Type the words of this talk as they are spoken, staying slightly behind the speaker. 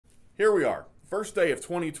Here we are, first day of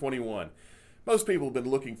 2021. Most people have been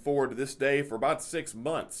looking forward to this day for about 6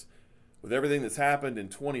 months. With everything that's happened in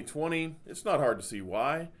 2020, it's not hard to see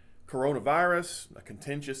why. Coronavirus, a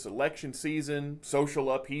contentious election season,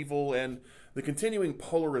 social upheaval, and the continuing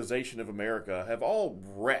polarization of America have all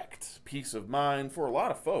wrecked peace of mind for a lot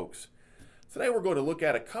of folks. Today we're going to look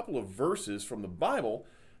at a couple of verses from the Bible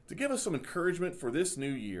to give us some encouragement for this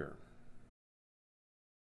new year.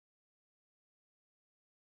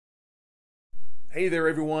 Hey there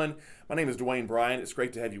everyone, my name is Dwayne Bryant. It's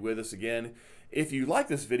great to have you with us again. If you like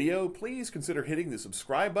this video, please consider hitting the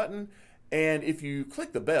subscribe button, and if you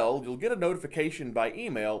click the bell, you'll get a notification by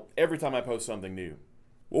email every time I post something new.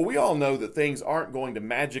 Well, we all know that things aren't going to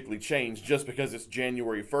magically change just because it's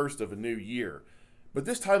January 1st of a new year. But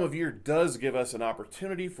this time of year does give us an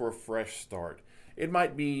opportunity for a fresh start. It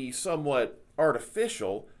might be somewhat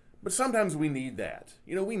artificial, but sometimes we need that.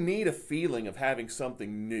 We need a feeling of having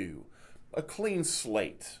something new. A clean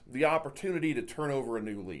slate, the opportunity to turn over a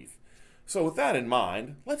new leaf. So with that in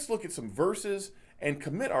mind, let's look at some verses and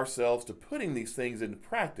commit ourselves to putting these things into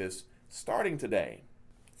practice starting today.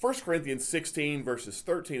 1 Corinthians 16 verses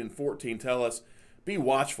 13 and 14 tell us, "Be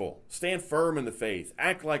watchful, stand firm in the faith,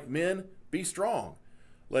 act like men, be strong.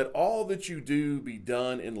 Let all that you do be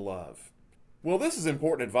done in love." Well, this is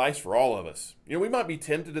important advice for all of us. We might be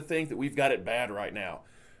tempted to think that we've got it bad right now.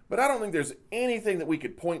 But I don't think there's anything that we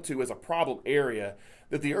could point to as a problem area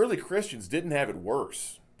that the early Christians didn't have it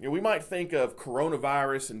worse. We might think of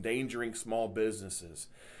coronavirus endangering small businesses,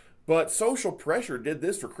 but social pressure did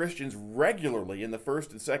this for Christians regularly in the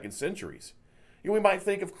first and second centuries. We might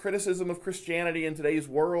think of criticism of Christianity in today's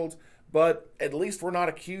world, but at least we're not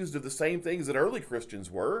accused of the same things that early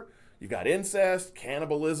Christians were. You've got incest,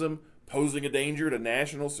 cannibalism, posing a danger to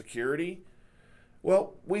national security.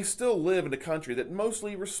 Well, we still live in a country that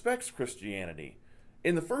mostly respects Christianity.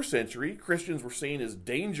 In the first century, Christians were seen as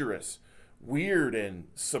dangerous, weird, and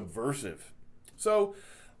subversive. So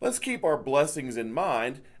let's keep our blessings in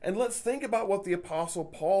mind, and let's think about what the Apostle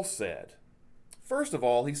Paul said. First of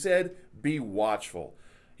all, he said, be watchful.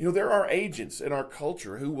 There are agents in our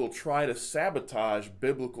culture who will try to sabotage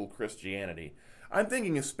biblical Christianity. I'm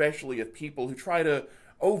thinking especially of people who try to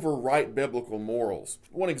overwrite biblical morals.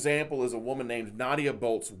 One example is a woman named Nadia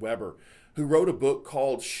Bolz-Weber, who wrote a book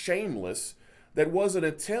called Shameless that was an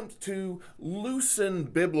attempt to loosen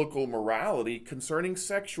biblical morality concerning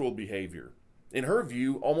sexual behavior. In her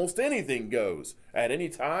view, almost anything goes, at any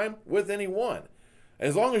time, with anyone,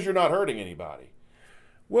 as long as you're not hurting anybody.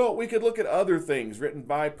 Well, we could look at other things written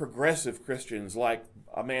by progressive Christians like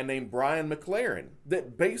a man named Brian McLaren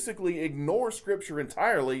that basically ignore Scripture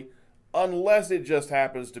entirely unless it just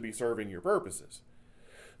happens to be serving your purposes.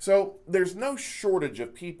 So there's no shortage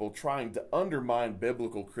of people trying to undermine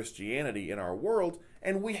biblical Christianity in our world,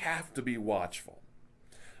 and we have to be watchful.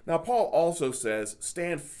 Now, Paul also says,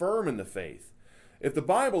 stand firm in the faith. If the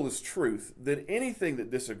Bible is truth, then anything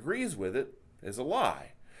that disagrees with it is a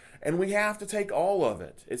lie. And we have to take all of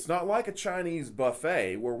it. It's not like a Chinese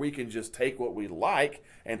buffet where we can just take what we like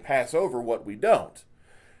and pass over what we don't.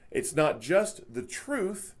 It's not just the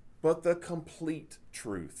truth, but the complete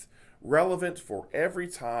truth, relevant for every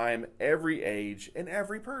time, every age, and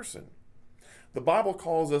every person. The Bible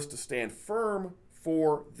calls us to stand firm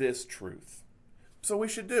for this truth. So we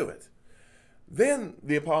should do it. Then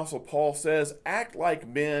the Apostle Paul says, act like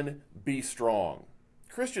men, be strong.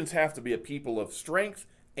 Christians have to be a people of strength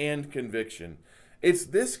and conviction. It's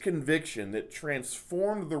this conviction that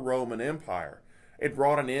transformed the Roman Empire. It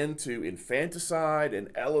brought an end to infanticide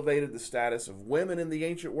and elevated the status of women in the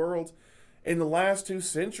ancient world. In the last 2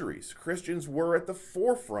 centuries, Christians were at the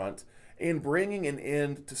forefront in bringing an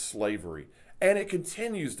end to slavery, and it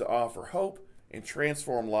continues to offer hope and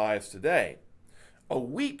transform lives today. A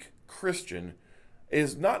weak Christian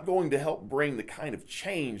is not going to help bring the kind of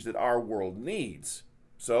change that our world needs.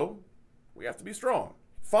 So, we have to be strong.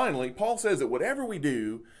 Finally, Paul says that whatever we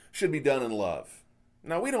do should be done in love.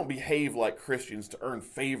 Now, we don't behave like Christians to earn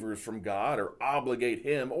favors from God or obligate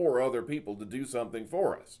Him or other people to do something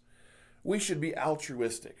for us. We should be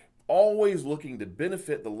altruistic, always looking to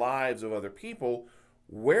benefit the lives of other people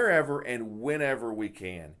wherever and whenever we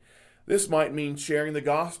can. This might mean sharing the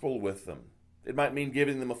gospel with them. It might mean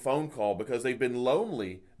giving them a phone call because they've been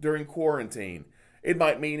lonely during quarantine. It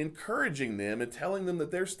might mean encouraging them and telling them that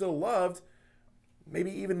they're still loved, maybe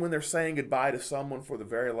even when they're saying goodbye to someone for the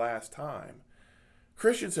very last time.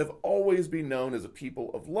 Christians have always been known as a people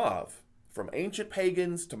of love. From ancient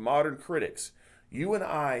pagans to modern critics, you and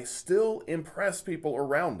I still impress people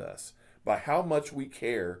around us by how much we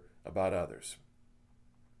care about others.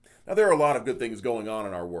 Now, there are a lot of good things going on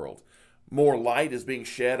in our world. More light is being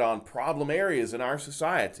shed on problem areas in our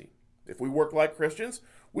society. If we work like Christians,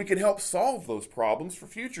 we can help solve those problems for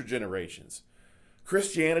future generations.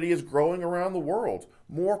 Christianity is growing around the world.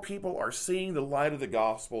 More people are seeing the light of the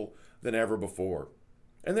gospel than ever before.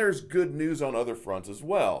 And there's good news on other fronts as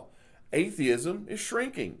well. Atheism is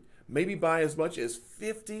shrinking, maybe by as much as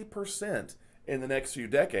 50% in the next few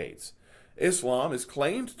decades. Islam is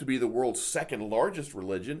claimed to be the world's second largest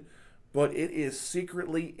religion, but it is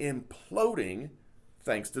secretly imploding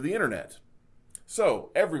thanks to the internet.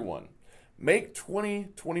 So, everyone, make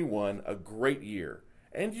 2021 a great year,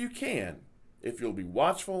 and you can if you'll be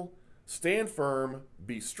watchful, stand firm,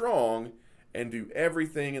 be strong, and do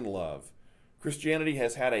everything in love. Christianity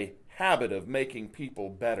has had a habit of making people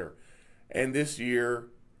better, and this year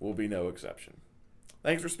will be no exception.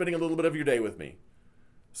 Thanks for spending a little bit of your day with me.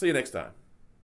 See you next time.